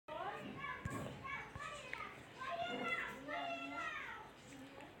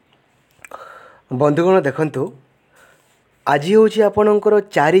बंधुगण देखंतु आज हूँ आपणकर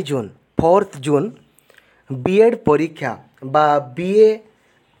 4 जून 4 जून बीएड परीक्षा बा बीए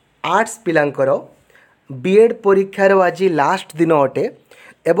आर्ट्स पिलांकर बीएड परीक्षार आज लास्ट दिन अटे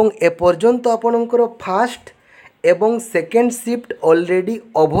एवं एपर्यंत आपणकर फास्ट एवं सेकेंड शिफ्ट ऑलरेडी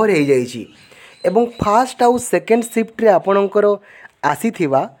ओभर हो जाइए एवं फास्ट आउ सेकेंड शिफ्ट रे आपणकर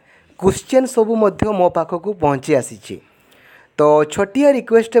आसीथिबा क्वेश्चन सबु मध्य मो पाखक पहुँची आसी। तो छोटिया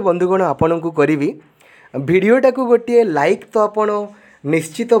रिक्वेस्ट बंधुगण आपण को करी भिडियोटा को गोटे लाइक तो आपण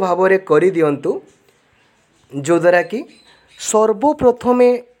निश्चित भाव में कर दिंतु जो द्वारा कि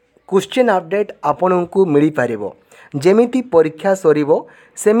सर्वप्रथमे क्वेश्चन अपडेट आपण को मिल पार जमीती परीक्षा सरीबो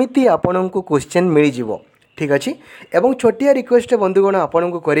सेमिति आपण को क्वेश्चन मिल जिवो। ठीक अच्छे एवं छोटिया रिक्वेस्ट बंधुगण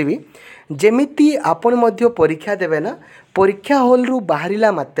आपण को करी जमीती आपण मध्य परीक्षा देवे ना परीक्षा हॉल रु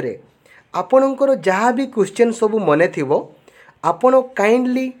बाहरिला मात्रे आपणकर जहाँ भी क्वेश्चन सब मन थिबो आपण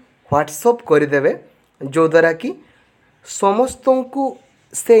काइंडली व्हाट्सअप करदेवे जो द्वारा कि समस्त को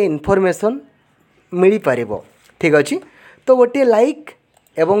से इनफॉरमेशन मिल पार। ठीक अच्छे तो गोटे लाइक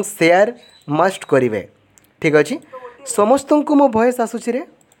एवं शेयर मस्ट करेंगे। ठीक अच्छे समस्त को मो वॉइस आसूची रे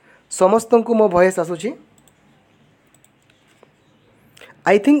समस्त को मो वॉइस आसूची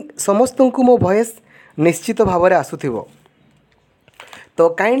आई थिंक समस्त को मो वॉइस निश्चित भाव में आसुथिबो। तो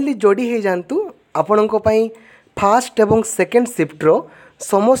काइंडली जोड़ी हो जातु आपणों फास्ट एवं सेकेंड शिफ्ट रो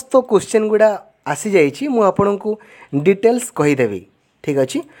समस्त क्वेश्चन गुड़ा आसी जाइए मु आपन को डिटेल्स कहीदेवी। ठीक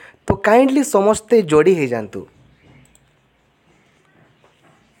अच्छे तो काइंडली समस्ते जोड़ी हो जातु।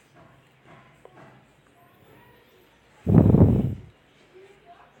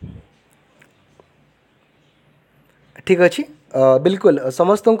 ठीक अच्छे बिल्कुल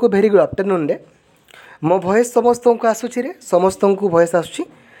समस्त को वेरी गुड आफ्टरनून रे मो वॉइस समस्त को आसूची रे समस्त को वॉइस आसूची।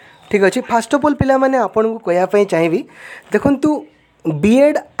 ठीक अच्छे फास्ट ऑफ ऑल पिला माने आपन को कहयापी चाहिए देखंतु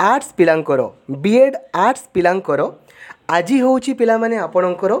बीएड आर्ट्स पिलांकर आज होची पिला माने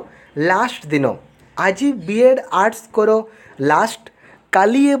आपणकर लास्ट दिन आज बीएड आर्ट्स करो लास्ट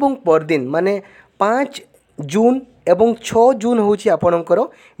काली एवं परदिन माने 5 जून एवं 6 जून होची आपणकर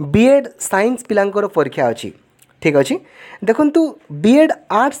बीएड साइंस पिलांकर परीक्षा अछि। ठीक अच्छे देखंतु बीएड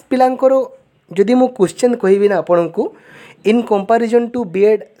आर्ट्स पिलांकर जदि मु क्वेश्चन कहबी ना आपन को in comparison to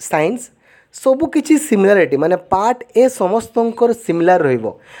BEd science सबु किछि सिमिलारिटी माने पार्ट ए समस्तंकर सिमिलार रहिबो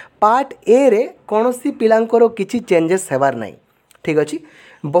पार्ट ए रे कोनोसी पिलांकर किछि चेंजेस हेबार नाही। ठीक अच्छे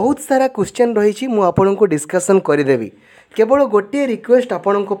बहुत सारा क्वेश्चन रही मु आपन को डिस्कशन करदेवी केवल गोटे रिक्वेस्ट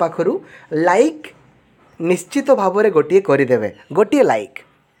आपन को पाखरु लाइक निश्चित भाव में गोटे करदेवे गोटे लाइक।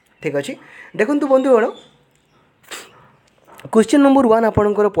 ठीक अच्छे देखंतु बंधुगण क्वेश्चन नंबर 1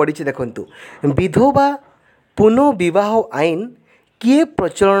 आपणकर पड़ी देखंतु विधवा पुनर्विवाह आईन किए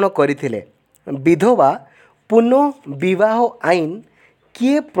प्रचलन करथिले विधवा पुनर्विवाह आईन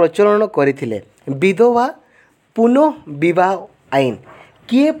किए प्रचलन करथिले विधवा पुनर्विवाह आईन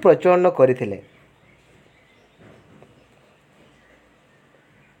किए प्रचलन करथिले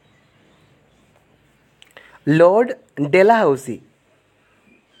लॉर्ड डेलाहाउसी।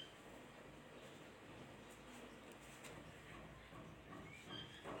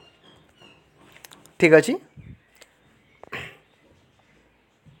 ठीक अच्छे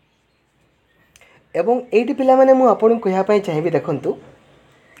एवं एटी पिला माने मु आपन कहया चाहिए देखंतु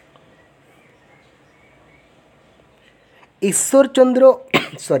ईश्वर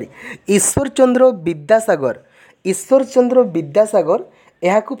चंद्र विद्यासागर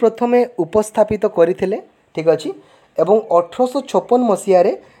यहाँ प्रथमे उपस्थापित करथिले। ठीक अच्छे एवं 1856 मसीह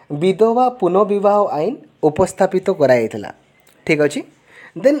रे विधवा पुनर्विवाह आईन उपस्थापित कराइथिला। ठीक अच्छे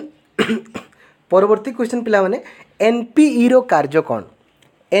देन परवर्ती क्वेश्चन पिला माने एनपीई रो कार्य कौन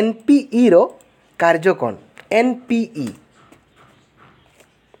एनपीई रो कार्य कौन NPE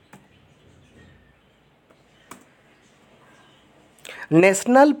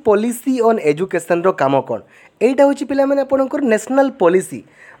national policy on education रो काम कौन एटा होची पिला माने आपनकर नेशनल पॉलिसी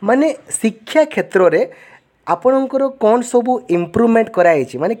माने शिक्षा क्षेत्र रे आपनकर कौन सबू इम्प्रूवमेंट कराई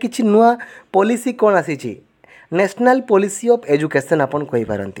माने किछि नुआ पॉलिसी कौन आसी नेशनल पॉलिसी ऑफ एजुकेशन आपन कहि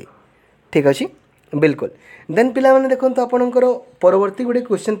पारंती। ठीक अच्छे बिल्कुल देन पिला माने देखंतु आपनकर परवर्ती गुडे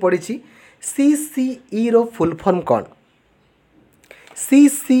क्वेश्चन पड़ी सीसीई रो फुल फॉर्म कौन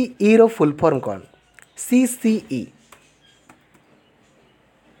सीसीई रो फुल फॉर्म कौन सीसीई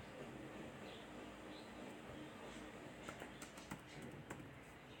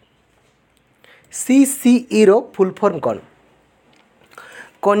सीसीई रो फुल फॉर्म कौन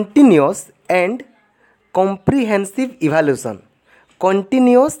continuous and comprehensive evaluation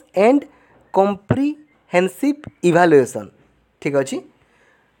continuous and comprehensive evaluation. ठीक अच्छे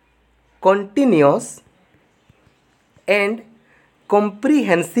कंटिन्यूअस एंड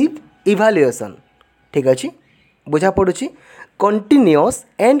कॉम्प्रिहेंसिव इभालुएसन ठीक अच्छे बुझा पड़ुछि कंटिन्यूअस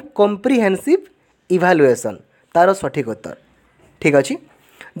एंड कॉम्प्रिहेंसिव इभालुएसन तार सठिक उत्तर ठीक अच्छे।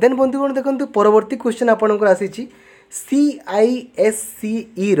 देन बंधुगण देखो परवर्ती क्वेश्चन आपंकर आसी CISCE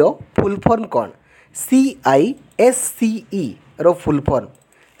रो फुल फॉर्म कौन CISCE row full form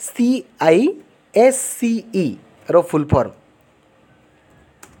CISCE row full form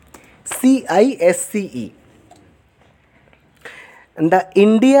CISCE the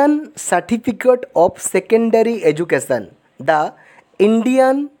Indian Certificate of Secondary Education the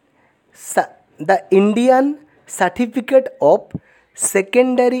Indian Certificate of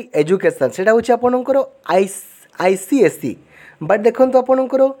Secondary Education सेटा होछि आपनकर ICSE बट देखंतु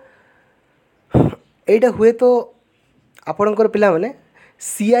आपनकर एटा हुए तो आपनकर पिला माने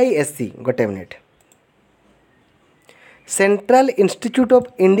CISE गोटे minute central institute of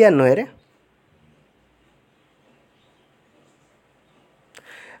India नुहे रे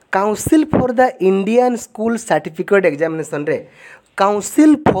council for the Indian school certificate examination रे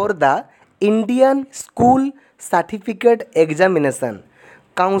council for the Indian school certificate examination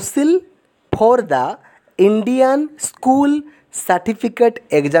council for the Indian school certificate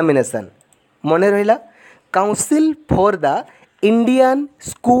examination मन रहा council for the Indian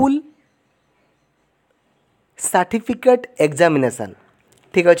school certificate examination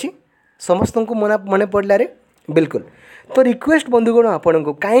ठीक अच्छे समस्त को मन पड़ला रे बिल्कुल। तो रिक्वेस्ट बंधुगण आपण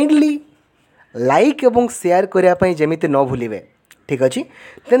को काइंडली लाइक एवं शेयर करने जमीती न भूलिए ठीक अच्छे।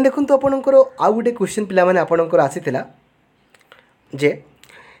 देन देखो आपणकर आउ गोटे क्वेश्चन पिला माने आपणकर आसीथिला जे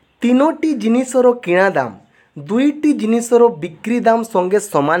तीनोटी जिनिसर किणा दाम दुईटी जिनिसर बिक्री दाम संगे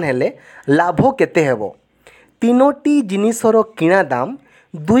समान हेले लाभ केते हेबो तीनोटी जिनिसर किणा दाम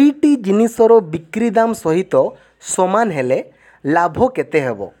दुईटी जिनिसर बिक्री दाम सहित समान हेले लाभ केते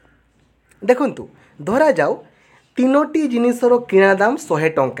हेबो देखंतु धरा जाऊ तीनोटी जिनिसर किणा दाम 100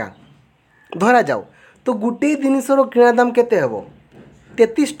 टंका धरा जाऊ तो गोटे जिनिसर किणा दाम केते हेबो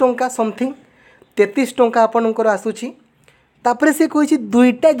 33 टंका समथिंग 33 टंका आपणकर आसुछि तापरे से कहिछि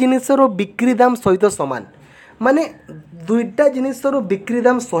दुईटा जिनिसर बिक्री दाम सहित समान माने दुईटा जिनिसर बिक्री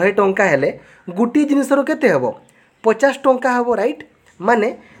दाम 100 टंका हेले गोटे जिनिसर केते हेबो 50 टंका हेबो राइट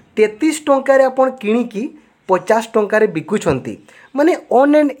माने 33 टंकार आपण किणिकी 50 टंकार बिकुछंती माने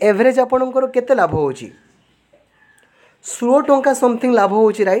ऑन एंड एवरेज आपणकर केते लाभ होछि 16 टंका समथिंग लाभ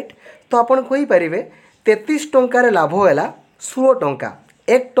होछि राइट। तो आपण कहि परिबे 33 टंकार लाभ होला 16 टंका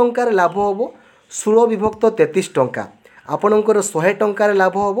 1 टंकार लाभ होबो 16 विभक्त 33 टंका आपणकर 100 टंकार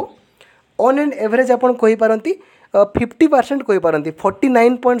लाभ होबो ऑन एंड एवरेज आपण कहि पारंती 50% कहि पारंती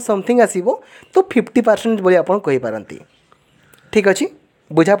 49 पॉइंट समथिंग आसीबो तो 50% बोली आपण कहि पारंती ठीक अच्छे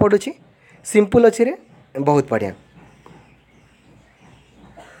बुझा पड़ुछि सिंपल अच्छे रे बहुत बढ़िया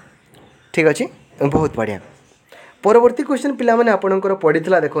ठीक अच्छे बहुत बढ़िया। परवर्ती क्वेश्चन पिला माने आपणकर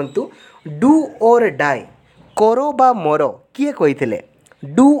पढ़िथिला देखंतु डू और डाई करो बा मरो किए कहिथिले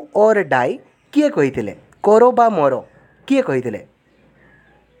डू और डाई किए कहिथिले करो बा मरो किए कहिथिले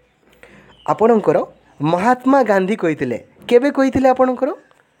आपणकर महात्मा गांधी कहिथिले केबे कहिथिले आपणकर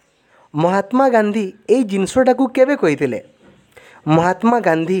महात्मा गांधी एई जिनसटा को केबे कहिथिले महात्मा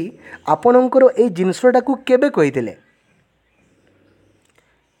गांधी आपणकर एई जिनसटा को केबे कहिथिले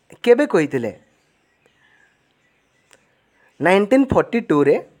केबे कहिथिले 1942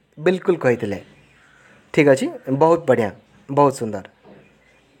 रे बिल्कुल कहिथिले ठीक अच्छे बहुत बढ़िया बहुत सुंदर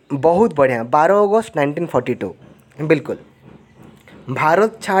बहुत बढ़िया 12 अगस्त 1942 बिल्कुल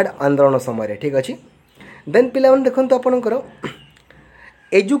भारत छाड़ आंदोलन समय ठीक अच्छे। देन पिला देखो आपणकर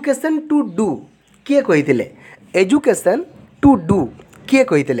एजुकेशन टू डू किए कहिथिले एजुकेशन टू डू किए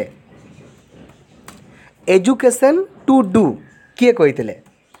कहिथिले एजुकेशन टू डू किए कहिथिले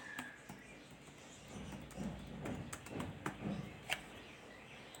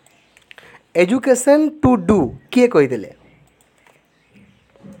एजुकेशन टू डू किए कहिथिले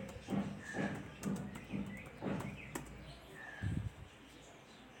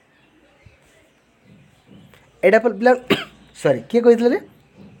एटा पिला सॉरी किए कहिथिले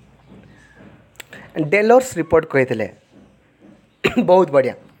डेलर्स रिपोर्ट कहिथिले बहुत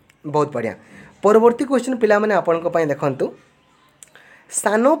बढ़िया बहुत बढ़िया। परवर्ती क्वेश्चन पिला माने आपनको पई देखंतु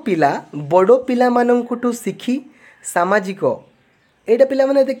सानो पिला बड़ो पिला माननकुठु सिखी सामाजिक एटा पिला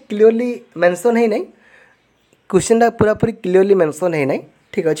माने क्लियरली मेंशन है नहीं क्वेश्चन पूरा पूरी क्लियरली मेंशन है नहीं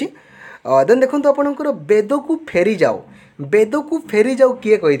ठीक अच्छे। देन देखो आपणकर वेद को फेरी जाओ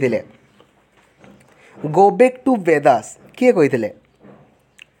किए कहिथिले गो बैक टू वेदास किए कहिथिले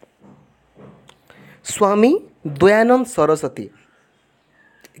स्वामी दयानंद सरस्वती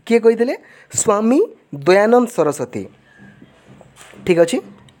किए कहिथिले स्वामी दयानंद सरस्वती ठीक अच्छे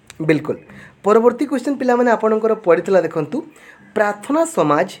बिल्कुल। परवर्ती क्वेश्चन पिला माने आपणकर पढ़िथिला देखंतु प्रार्थना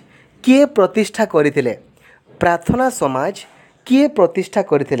समाज किए प्रतिष्ठा करथिले प्रार्थना समाज किए प्रतिष्ठा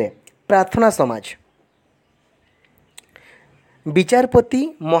करथिले प्रार्थना समाज विचारपति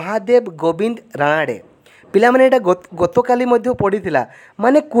महादेव गोविंद राणाडे पिलामाने एटा गतकाली मध्य पढ़ीथिला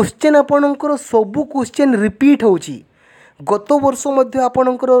माने क्वेश्चन आपणकर सबु क्वेश्चन रिपीट होउची गत वर्ष मध्य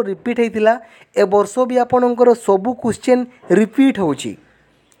आपणकर रिपीट होइथिला ए वर्ष भी आपणकर सबु क्वेश्चन रिपीट होउची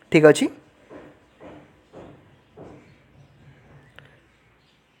ठीक अछि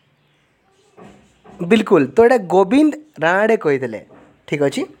बिल्कुल तो एटा गोविंद राणाडे कहिदेले ठीक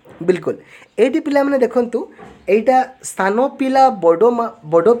अछि बिल्कुल एटी पिला माने देखंतु एटा सानो पिला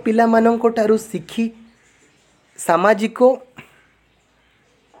बड़ो पिला माननको टारु शिखी सामाजिक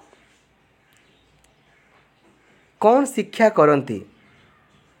कौन शिक्षा करती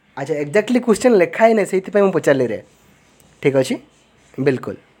अच्छा एक्जाक्टली क्वेश्चन लिखा ही नहीं से मुझे पचारे रे ठीक अच्छे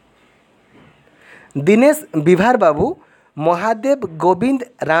बिल्कुल दिनेश विभार बाबू महादेव गोविंद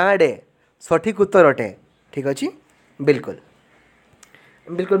राणाडे सठिक उत्तर अटे ठीक अच्छे बिल्कुल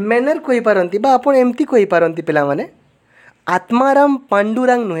बिल्कुल मैनर कही पारती आपड़ एमती कही पारती पिला माने आत्माराम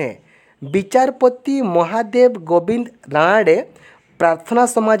पांडुरंग नुहे विचारपति महादेव गोविंद राणाडे प्रार्थना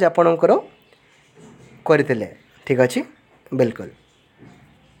समाज आपणकर करथिले ठीक अच्छे बिल्कुल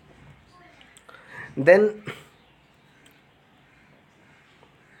देन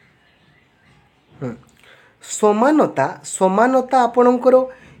समानता समानता आपणकर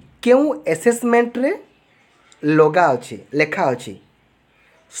क्यों एसेसमेंट रे लगा अच्छी लेखा अच्छी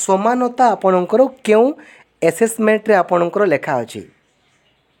समानता आपणकर क्यों एसेसमेंट रे आपणकर लेखा अच्छी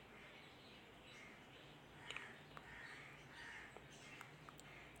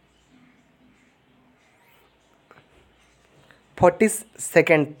 40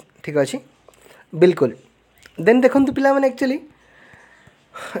 सेकेंड ठीक अच्छे बिल्कुल देन देखो पिला माने एक्चुअली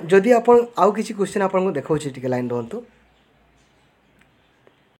जदि आप आउ किसी क्वेश्चन आपको देखा टी लाइन रुहतु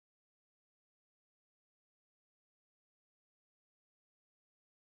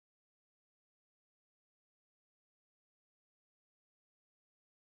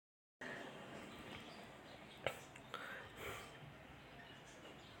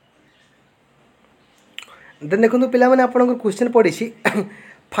देन देखो पिला माने आपन क्वेश्चन पड़ी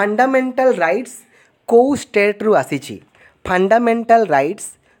फंडामेंटल राइट्स को स्टेट रु आसी फंडामेंटल राइट्स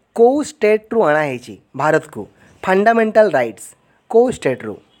को स्टेट रु आना है भारत को फंडामेंटल राइट्स को स्टेट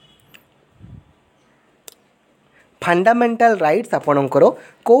रु फंडामेंटल राइट्स आपणकर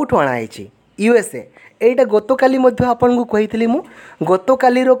कौटू आना है यूएसए एटा गतकाली मध्य आपन को कही मु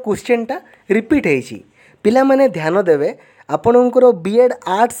गतकाली रो क्वेश्चनटा रिपीट होइछि पिला माने ध्यान देवे आपणकर बीएड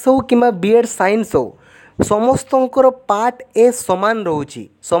आर्ट्स हो कि बीएड साइंस हो समस्तंकर पार्ट ए समान रोची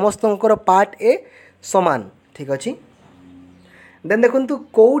समस्तंकर पार्ट ए समान ठीक अच्छे देन देखंतु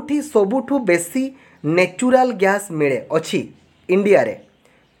कोठी सबुठु बेसी नेचुरल गैस मिले अच्छी इंडिया रे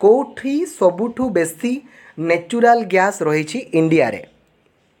कोठी सबुठु बेसी नेचुरल गैस रही इंडिया रे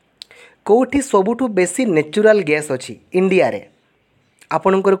कोठी सबुठु बेसी नेचुरल गैस अच्छी इंडिया रे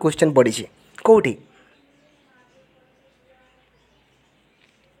आपणकर क्वेश्चन पड़ी कोठी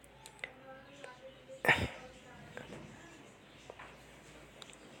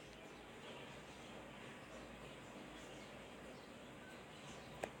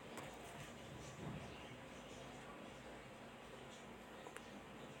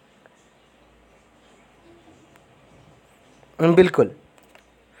बिल्कुल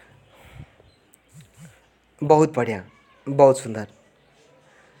बहुत बढ़िया बहुत सुंदर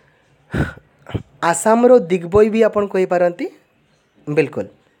आसाम रो दिग्बय भी आपन कहि पारंती बिल्कुल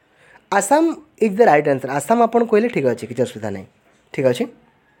Assam is the right answer Assam आपन कहले ठीक अच्छे किसी असुविधा नहीं ठीक अच्छे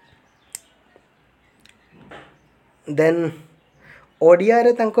देन ओडिया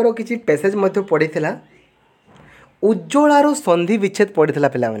रे तांकर किसी पैसेज मध्य पड़ीथिला उज्ज्वलार संधि विच्छेद पड़ीथिला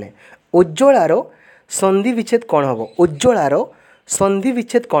पिला माने उज्ज्वलार संधि विच्छेद कौन हम उज्ज्वलार संधि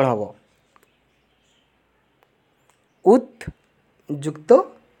विच्छेद कौन हम उत युक्त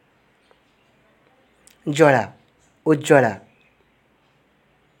ज्वाला उज्ज्वला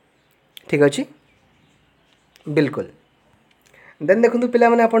ठीक अच्छे बिल्कुल देन देखो पिला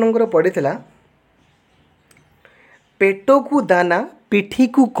माने आपनकर पड़ीथिला पेट को दाना पिठी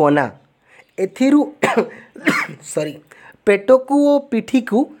को कोना एथिरु सॉरी पेट को पिठी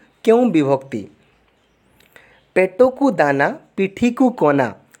को क्यों विभक्ति पेट को दाना पिठी को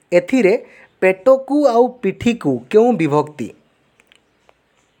कोना एथिरे पेट को आउ पिठी को क्यों विभक्ति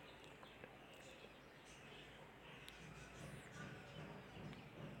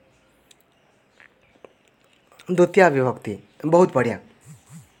द्वितीय विभक्ति बहुत बढ़िया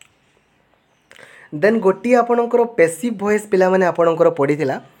देन गोटी आपणकर पैसिव वॉइस पिला माने आपणकर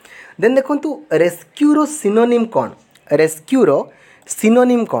पड़ीथिला देन देखंतु रेस्क्यू रो सिनोनिम कौन रेस्क्यू रो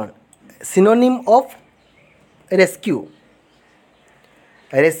सिनोनिम कौन synonym of rescue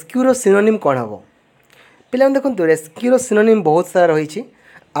rescuer synonym कौन हम पे देखो रेस्क्यूर सिनोनिम बहुत सारा रही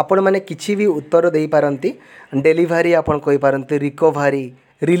आपण मैंने किसी भी उत्तर दे पारती डेलीवरी आपन कहि पारती रिकवरी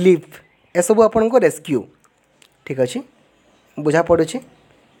रिलीफ एसबू आपण को रेस्क्यू ठीक अच्छे बुझा पड़ुछि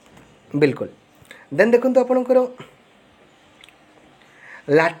बिल्कुल देन देखो आपणकर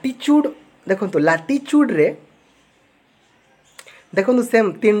लाटिच्यूड देखो लाटिच्यूड रे देखो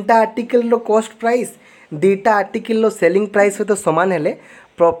सेम तीन टा आर्टिकल रो कॉस्ट प्राइस दीटा आर्टिकल रो सेलिंग प्राइस सहित सामान हेले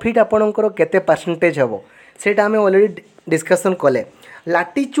प्रॉफिट आपणकर केते परसेंटेज हबो सेटा हमें ऑलरेडी डिस्कशन कले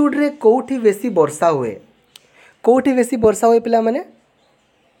लाटिच्यूड रे कोठी बेसी वर्षा हुए कोठी बेसी वर्षा हुए पिला माने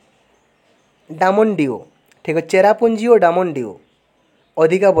डामनडिओ ठीक है चेरापुंजी और डामनडिओ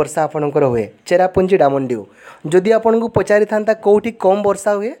अधिका वर्षा आपणकर हुए चेरापुंजी डामनडिओ जदि आपन को पचारि थांता कोठी कम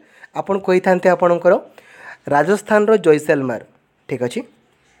वर्षा हुए आपन कहि थांते आपणकर राजस्थान रो जैसलमेर ठीक अच्छे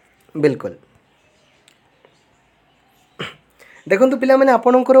बिल्कुल देखो पिला माने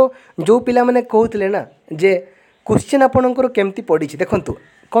आपणकर जो पिला माने कहउतले ना जे क्वेश्चन आपणकर केमती पड़ी देखु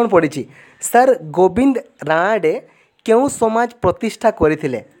कौन पड़ी सर गोविंद राणाडे क्यों समाज प्रतिष्ठा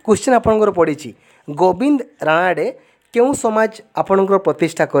करथिले क्वेश्चन आपणकर पड़ी गोविंद राणाडे क्यों समाज आपणकर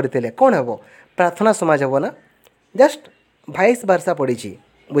प्रतिष्ठा करथिले कौन हम प्रार्थना समाज हम ना जस्ट भाइस वर्षा पड़ी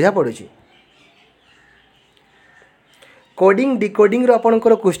बुझा पड़ुछि कोडिंग डिकोडिंग रो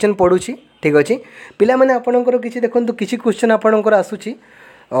आपणकर क्वेश्चन पड़ुछि ठीक अच्छे पिला माने आपणकर किछि देखंतु किछि क्वेश्चन आपणकर आसुछि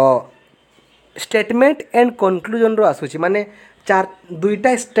स्टेटमेंट एंड कनक्लूजन रो आसुछि माने चार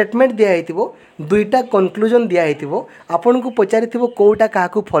दुईटा स्टेटमेंट दिया हेतिबो दुईटा कनक्लूजन दिया हेतिबो आपन को पचारिथिबो कोउटा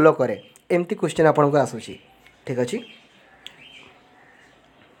काहाकू फॉलो करे एमती क्वेश्चन आपन को आसुछि ठीक अछि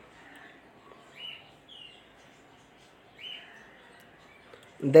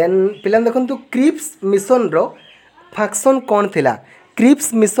देन पिला देखंतु क्रिप्स मिशन रो फंक्शन कौन थिला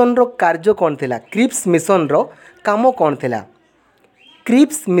क्रिप्स मिशन रो कार्य कौन थिला क्रिप्स मिशन रो काम कौन थिला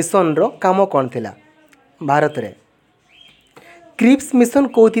क्रिप्स मिशन रो काम कौन थिला भारत रे क्रिप्स मिशन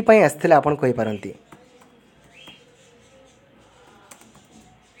कोथि पई आस्थिला आपन कहि पारंती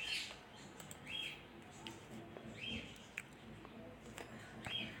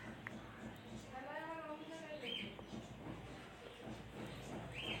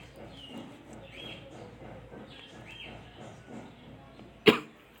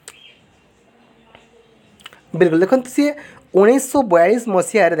बिल्कुल देखो सी 1942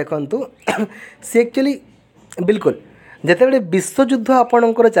 मसीह देखु सी एक्चुअली बिल्कुल जिते विश्वयुद्ध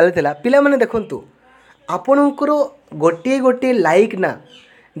आपणकर चली पिला माने देखु आपणकर गोटे गोटे लाइक ना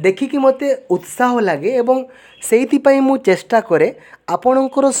देखिकी मते उत्साह लगे एवं से मु चेष्टा करे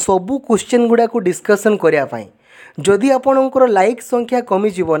आपणकर सबू क्वेश्चन गुड़ा को डिस्कसन करने जदि आपणकर लाइक संख्या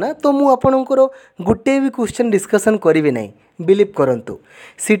कमी ना तो मु आपणकर गोटे भी क्वेश्चन डिस्कसन करी ना बिलीव करंतु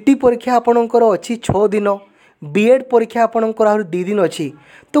सिटी परीक्षा आपणकर अच्छी 6 दिन बीएड परीक्षा आपणकर आहुरी 2 दिन अच्छी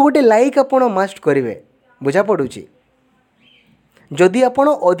तो गोटे लाइक आपण मस्ट करेंगे बुझा पड़ुछि जदि आपण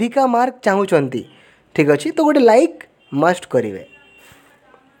अधिका मार्क चाहूँगी ठीक अच्छे तो गोटे लाइक मस्ट करेंगे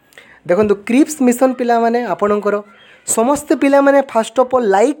देखो क्रिप्स मिशन पिला माने आपणकर समस्त पिला माने fast of all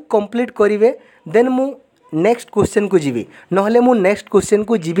like complete करेंगे देन मु नेक्स्ट क्वेश्चन को जीवी नहले मु नेक्स्ट क्वेश्चन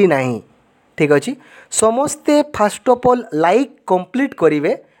को जीवी नहीं ठीक अच्छे समस्ते fast of all like complete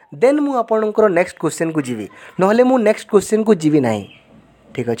करेंगे देन मु आपणकर नेक्स्ट क्वेश्चन को जीवी नहले मु नेक्स्ट क्वेश्चन को जीवी नहीं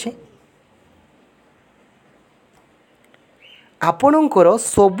ठीक अच्छे आपणकर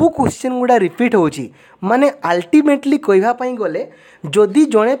सबू क्वेश्चन गुड़ा रिपीट होची माने अल्टीमेटली कहवाई गले जदि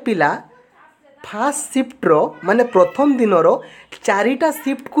जड़े पिला फास्ट शिफ्ट रो माने प्रथम दिन रो 4टा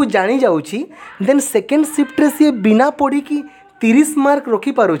शिफ्ट को जानी जाउची देन सेकेंड शिफ्ट रे सी बिना पढ़ी कि 30 मार्क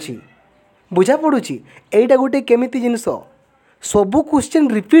रखी पारुची बुझा पड़ुची एटा गोटे केमिति जिनस सबू क्वेश्चन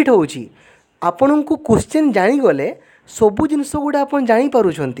रिपीट होची आपन को क्वेश्चन जानी गले सबू जिनस गुड़ा आप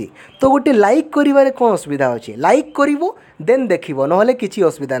जापी तो गोटे लाइक करिवारे कौन असुविधा अच्छे लाइक करिवो देन देखिवो नहले किसी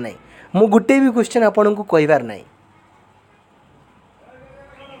असुविधा नहीं मु गोटे भी क्वेश्चन आपन को कहिबार नहीं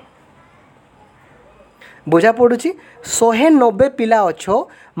बुझा पड़ुची 190 पिला अच्छो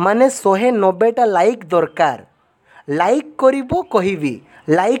माने 190टा लाइक दरकार लाइक करिवो कहिबी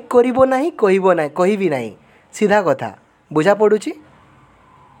लाइक करिवो नहीं कहिबो नहीं कहिबी नहीं सीधा कथा बुझा पड़ुची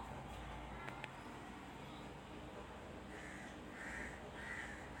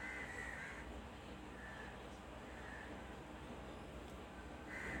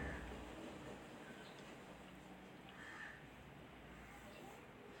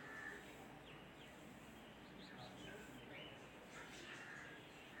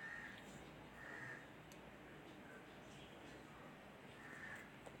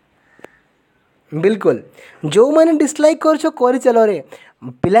बिल्कुल जो मैंने डिसलाइक कर चलो रे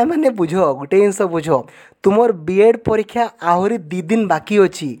पिला माने बुझ गोटे जिनस बुझ तुमर बीएड परीक्षा आहरी 2 दिन बाकी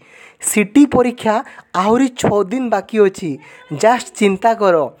अच्छी सीटी परीक्षा आहरी 6 दिन बाकी अच्छी जस्ट चिंता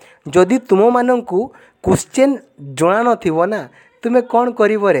कर जदि तुम मानू क्वेश्चन जना नथिबो ना तुम्हें कौन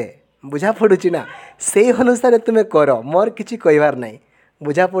करिवरे बुझा पड़ुची ना से अनुसार तुम्हें कर मोर किसी कहबार नहीं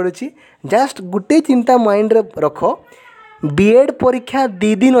बुझा पड़ुची जस्ट गुटे चिंता माइंड रे रख बीएड परीक्षा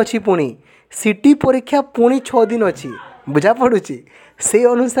 2 दिन अच्छी पुणी सीटी परीक्षा पुणी 6 दिन अच्छी बुझा पड़ुची से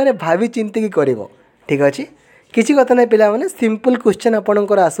अनुसार भावी चिंतिकी करिवो ठीक अच्छे किसी कथा नहीं पिला माने सिंपल क्वेश्चन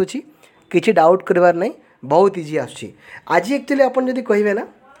आपणकर आसूची किसी डाउट करबार नहीं बहुत इजी आसूची आज एक्चुअली आपन जदि कहिबे ना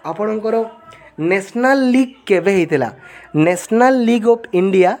आपणकर नेशनल लीग केबे हेतिला नेशनल लीग ऑफ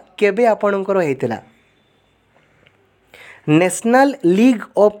इंडिया केबे आपणकर हेतिला नेशनल लीग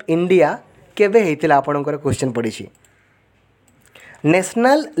ऑफ इंडिया केबे हेतिला आपणकर question पड़िछि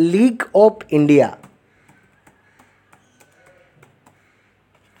national league of India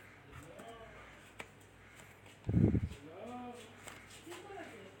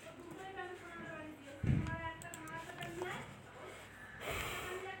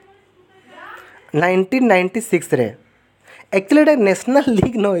 1996 रे एक्चुअली एटा नेशनल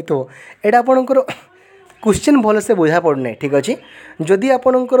लीग न होइतो एटा आपणकर क्वेश्चन भल से बुझा पड़ना ठीक अच्छे जदि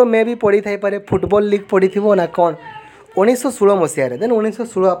आपणकर मे भी पढ़ी थाई पारे फुटबॉल लीग पढ़ी थो ना कौन 1916 मसीह देन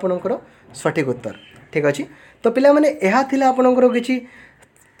 1916 आपणकर सठिक उत्तर ठीक अच्छे तो पिला माने यह थिला आपणकर किछि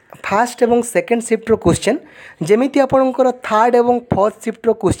फास्ट एवं सेकेंड शिफ्टर क्वेश्चन जमीती आपणकर थर्ड एवं फोर्थ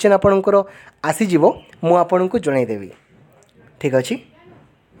शिफ्टर क्वेश्चन आपणकर आसीजिवो मु आपणको जणाइदेवी ठीक अच्छे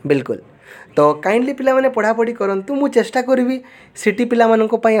बिल्कुल तो काइंडली पिला माने पढ़ापढ़ी करंतु मु चेष्टा करी सिटी पिला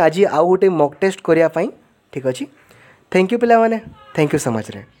माननको पई आज आउ गोटे मॉक टेस्ट करिया पई ठीक अच्छे थैंक यू पिला माने थैंक यू सो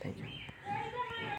मच रे थैंक यू।